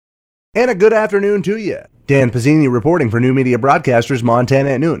And a good afternoon to you. Dan Pizzini reporting for New Media Broadcasters,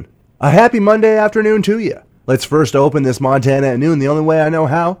 Montana at Noon. A happy Monday afternoon to you. Let's first open this Montana at Noon the only way I know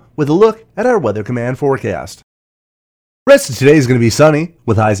how, with a look at our Weather Command forecast. Rest of today is going to be sunny,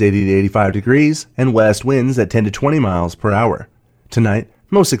 with highs 80 to 85 degrees, and west winds at 10 to 20 miles per hour. Tonight,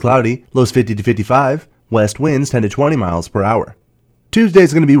 mostly cloudy, lows 50 to 55, west winds 10 to 20 miles per hour. Tuesday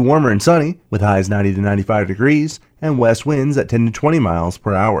is going to be warmer and sunny, with highs 90 to 95 degrees, and west winds at 10 to 20 miles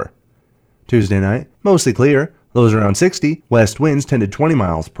per hour. Tuesday night, mostly clear, lows around 60, west winds 10 to 20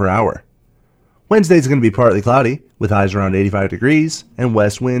 miles per hour. Wednesday is going to be partly cloudy, with highs around 85 degrees, and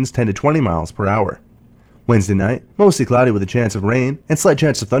west winds 10 to 20 miles per hour. Wednesday night, mostly cloudy with a chance of rain and slight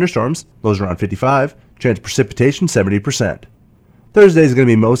chance of thunderstorms, lows around 55, chance of precipitation 70%. Thursday is going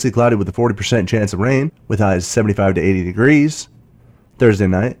to be mostly cloudy with a 40% chance of rain, with highs 75 to 80 degrees. Thursday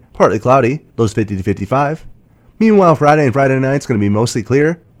night, partly cloudy, lows 50 to 55. Meanwhile, Friday and Friday night is going to be mostly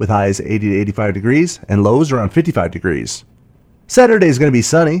clear, with highs 80 to 85 degrees and lows around 55 degrees. Saturday is going to be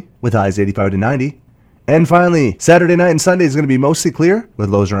sunny, with highs 85 to 90. And finally, Saturday night and Sunday is going to be mostly clear, with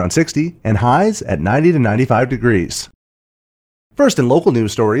lows around 60 and highs at 90 to 95 degrees. First in local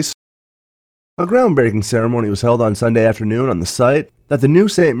news stories, a groundbreaking ceremony was held on Sunday afternoon on the site that the new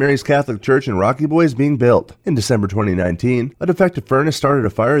St. Mary's Catholic Church in Rocky Boy is being built. In December 2019, a defective furnace started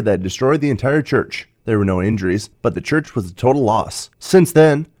a fire that destroyed the entire church. There were no injuries, but the church was a total loss. Since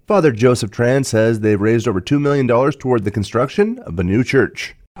then, Father Joseph Tran says they've raised over $2 million toward the construction of a new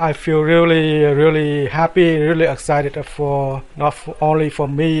church. I feel really happy, really excited only for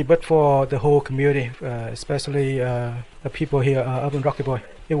me, but for the whole community, especially the people here up in Rocky Boy.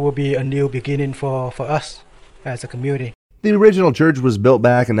 It will be a new beginning for us as a community. The original church was built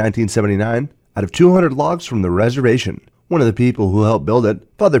back in 1979 out of 200 logs from the reservation. One of the people who helped build it,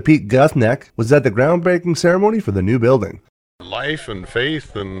 Father Pete Guthneck, was at the groundbreaking ceremony for the new building. Life and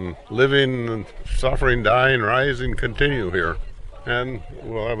faith and living and suffering, dying, rising continue here. And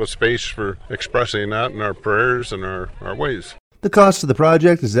we'll have a space for expressing that in our prayers and our ways. The cost of the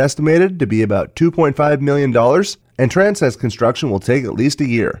project is estimated to be about $2.5 million, and Tran says construction will take at least a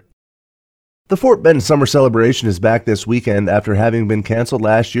year. The Fort Benton Summer Celebration is back this weekend after having been canceled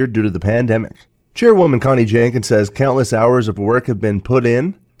last year due to the pandemic. Chairwoman Connie Jenkins says countless hours of work have been put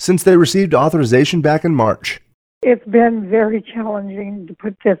in since they received authorization back in March. It's been very challenging to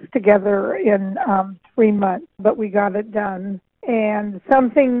put this together in 3 months, but we got it done. And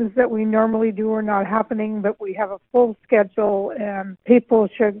some things that we normally do are not happening, but we have a full schedule, and people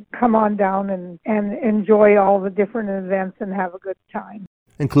should come on down and enjoy all the different events and have a good time.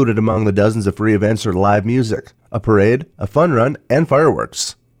 Included among the dozens of free events are live music, a parade, a fun run, and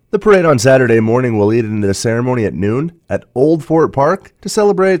fireworks. The parade on Saturday morning will lead into the ceremony at noon at Old Fort Park to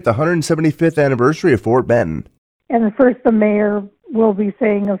celebrate the 175th anniversary of Fort Benton. And first the mayor will be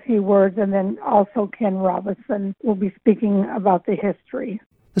saying a few words, and then also Ken Robinson will be speaking about the history.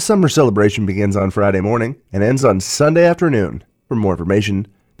 The summer celebration begins on Friday morning and ends on Sunday afternoon. For more information,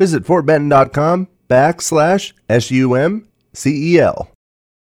 visit fortbenton.com/SUMCEL.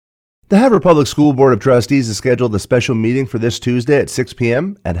 The Havre Public School Board of Trustees has scheduled a special meeting for this Tuesday at 6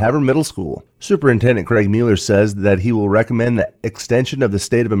 p.m. at Havre Middle School. Superintendent Craig Mueller says that he will recommend the extension of the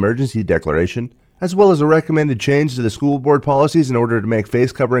state of emergency declaration, as well as a recommended change to the school board policies in order to make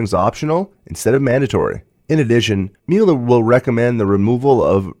face coverings optional instead of mandatory. In addition, Mueller will recommend the removal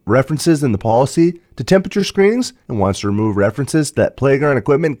of references in the policy to temperature screenings and wants to remove references that playground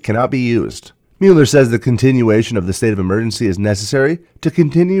equipment cannot be used. Mueller says the continuation of the state of emergency is necessary to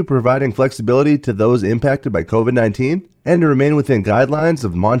continue providing flexibility to those impacted by COVID-19 and to remain within guidelines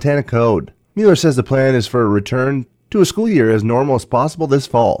of Montana Code. Mueller says the plan is for a return to a school year as normal as possible this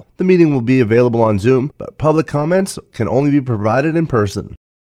fall. The meeting will be available on Zoom, but public comments can only be provided in person.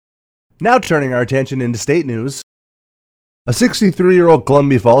 Now turning our attention into state news. A 63-year-old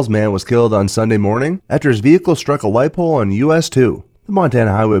Columbia Falls man was killed on Sunday morning after his vehicle struck a light pole on US 2. The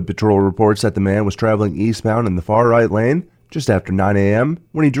Montana Highway Patrol reports that the man was traveling eastbound in the far right lane just after 9 a.m.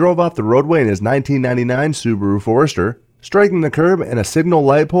 when he drove off the roadway in his 1999 Subaru Forester, striking the curb and a signal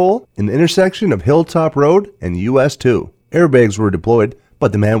light pole in the intersection of Hilltop Road and US 2. Airbags were deployed,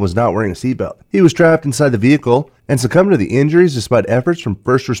 but the man was not wearing a seatbelt. He was trapped inside the vehicle and succumbed to the injuries despite efforts from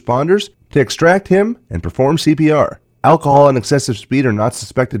first responders to extract him and perform CPR. Alcohol and excessive speed are not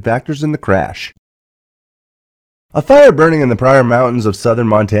suspected factors in the crash. A fire burning in the Pryor Mountains of southern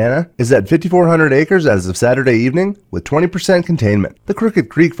Montana is at 5,400 acres as of Saturday evening, with 20% containment. The Crooked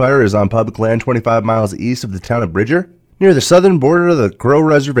Creek fire is on public land 25 miles east of the town of Bridger, near the southern border of the Crow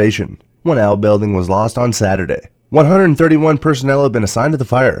Reservation. One outbuilding was lost on Saturday. 131 personnel have been assigned to the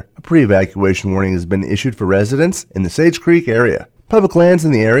fire. A pre-evacuation warning has been issued for residents in the Sage Creek area. Public lands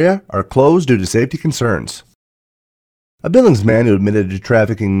in the area are closed due to safety concerns. A Billings man who admitted to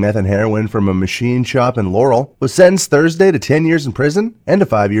trafficking meth and heroin from a machine shop in Laurel was sentenced Thursday to 10 years in prison and to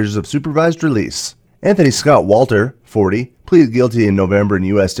 5 years of supervised release. Anthony Scott Walter, 40, pleaded guilty in November in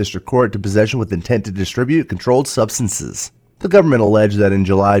U.S. District Court to possession with intent to distribute controlled substances. The government alleged that in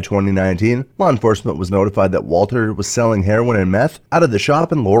July 2019, law enforcement was notified that Walter was selling heroin and meth out of the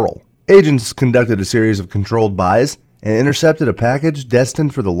shop in Laurel. Agents conducted a series of controlled buys and intercepted a package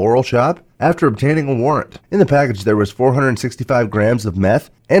destined for the Laurel shop after obtaining a warrant. In the package there was 465 grams of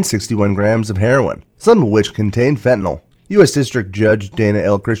meth and 61 grams of heroin, some of which contained fentanyl. U.S. District Judge Dana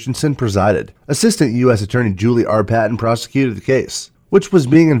L. Christensen presided. Assistant U.S. Attorney Julie R. Patton prosecuted the case, which was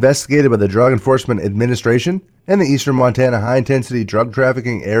being investigated by the Drug Enforcement Administration and the Eastern Montana High-Intensity Drug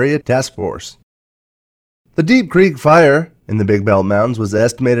Trafficking Area Task Force. The Deep Creek Fire in the Big Belt Mountains was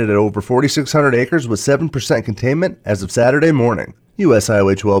estimated at over 4,600 acres with 7% containment as of Saturday morning. U.S.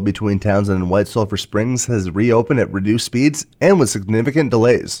 Highway 12 between Townsend and White Sulphur Springs has reopened at reduced speeds and with significant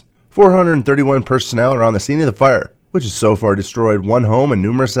delays. 431 personnel are on the scene of the fire, which has so far destroyed one home and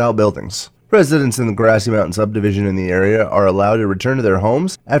numerous outbuildings. Residents in the Grassy Mountain subdivision in the area are allowed to return to their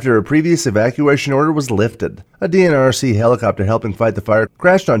homes after a previous evacuation order was lifted. A DNRC helicopter helping fight the fire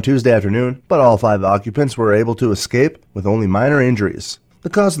crashed on Tuesday afternoon, but all 5 occupants were able to escape with only minor injuries. The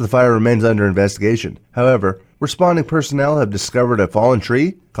cause of the fire remains under investigation. However, responding personnel have discovered a fallen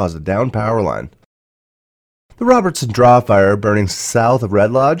tree caused a downed power line. The Robertson Draw fire burning south of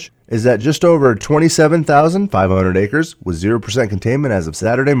Red Lodge is at just over 27,500 acres with 0% containment as of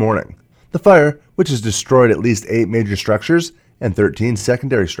Saturday morning. The fire, which has destroyed at least 8 major structures and 13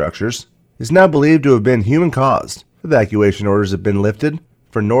 secondary structures, is now believed to have been human-caused. Evacuation orders have been lifted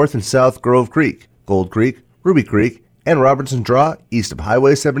for North and South Grove Creek, Gold Creek, Ruby Creek, and Robertson Draw east of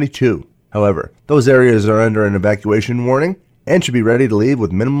Highway 72. However, those areas are under an evacuation warning and should be ready to leave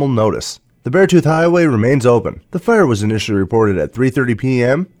with minimal notice. The Beartooth Highway remains open. The fire was initially reported at 3:30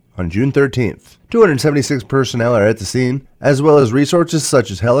 p.m. on June 13th. 276 personnel are at the scene, as well as resources such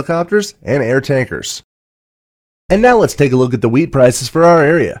as helicopters and air tankers. And now let's take a look at the wheat prices for our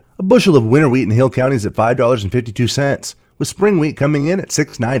area. A bushel of winter wheat in Hill County is at $5.52, with spring wheat coming in at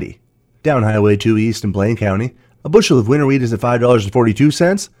 $6.90. Down Highway 2 East in Blaine County, a bushel of winter wheat is at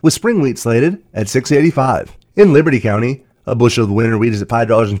 $5.42, with spring wheat slated at $6.85. In Liberty County, a bushel of winter wheat is at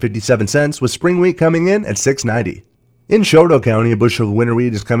 $5.57, with spring wheat coming in at $6.90. In Choteau County, a bushel of winter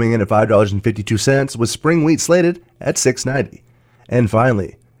wheat is coming in at $5.52, with spring wheat slated at $6.90. And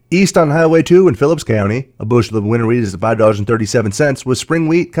finally, east on Highway 2 in Phillips County, a bushel of winter wheat is at $5.37, with spring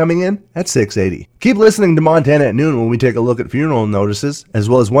wheat coming in at $6.80. Keep listening to Montana at Noon when we take a look at funeral notices, as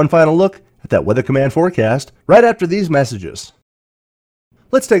well as one final look at that Weather Command forecast right after these messages.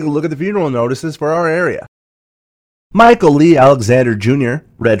 Let's take a look at the funeral notices for our area. Michael Lee Alexander Jr.,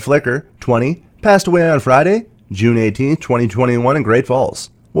 Red Flicker, 20, passed away on Friday, June 18, 2021 in Great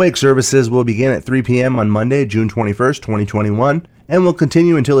Falls. Wake services will begin at 3 p.m. on Monday, June 21, 2021, and will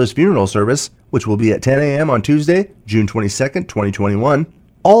continue until his funeral service, which will be at 10 a.m. on Tuesday, June 22, 2021,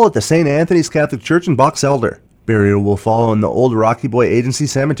 all at the St. Anthony's Catholic Church in Box Elder. Burial will follow in the Old Rocky Boy Agency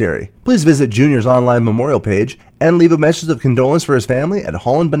Cemetery. Please visit Junior's online memorial page and leave a message of condolence for his family at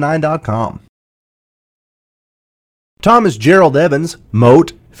hollandbenign.com. Thomas Gerald Evans,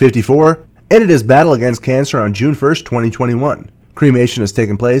 Moat, 54, ended his battle against cancer on June 1, 2021. Cremation has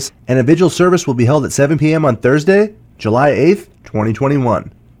taken place, and a vigil service will be held at 7 p.m. on Thursday, July 8,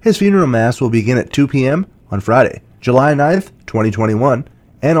 2021. His funeral mass will begin at 2 p.m. on Friday, July 9, 2021,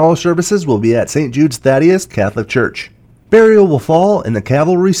 and all services will be at St. Jude's Thaddeus Catholic Church. Burial will fall in the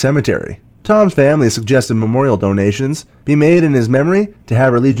Cavalry Cemetery. Tom's family suggested memorial donations be made in his memory to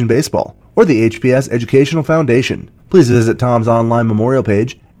Havre Legion Baseball or the HPS Educational Foundation. Please visit Tom's online memorial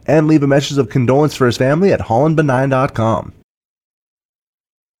page and leave a message of condolence for his family at hollandbenign.com.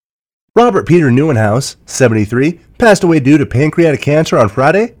 Robert Peter Neuenhaus, 73, passed away due to pancreatic cancer on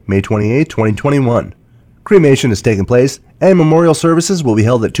Friday, May 28, 2021. Cremation has taken place, and memorial services will be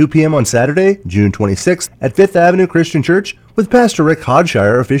held at 2 p.m. on Saturday, June 26, at 5th Avenue Christian Church, with Pastor Rick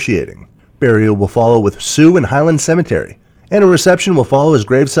Hodshire officiating. Burial will follow with Sioux and Highland Cemetery, and a reception will follow his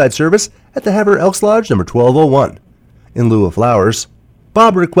graveside service at the Havre Elks Lodge, number 1201. In lieu of flowers,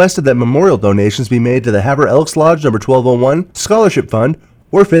 Bob requested that memorial donations be made to the Havre Elks Lodge number 1201 Scholarship Fund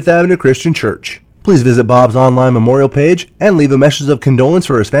or 5th Avenue Christian Church. Please visit Bob's online memorial page and leave a message of condolence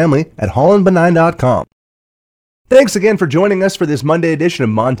for his family at hollandbenign.com. Thanks again for joining us for this Monday edition of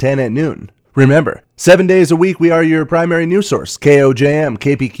Montana at Noon. Remember, 7 days a week we are your primary news source, KOJM,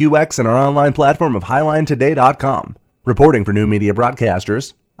 KPQX, and our online platform of HighlineToday.com. Reporting for New Media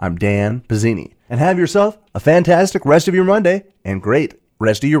Broadcasters, I'm Dan Pizzini. And have yourself a fantastic rest of your Monday and great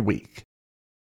rest of your week.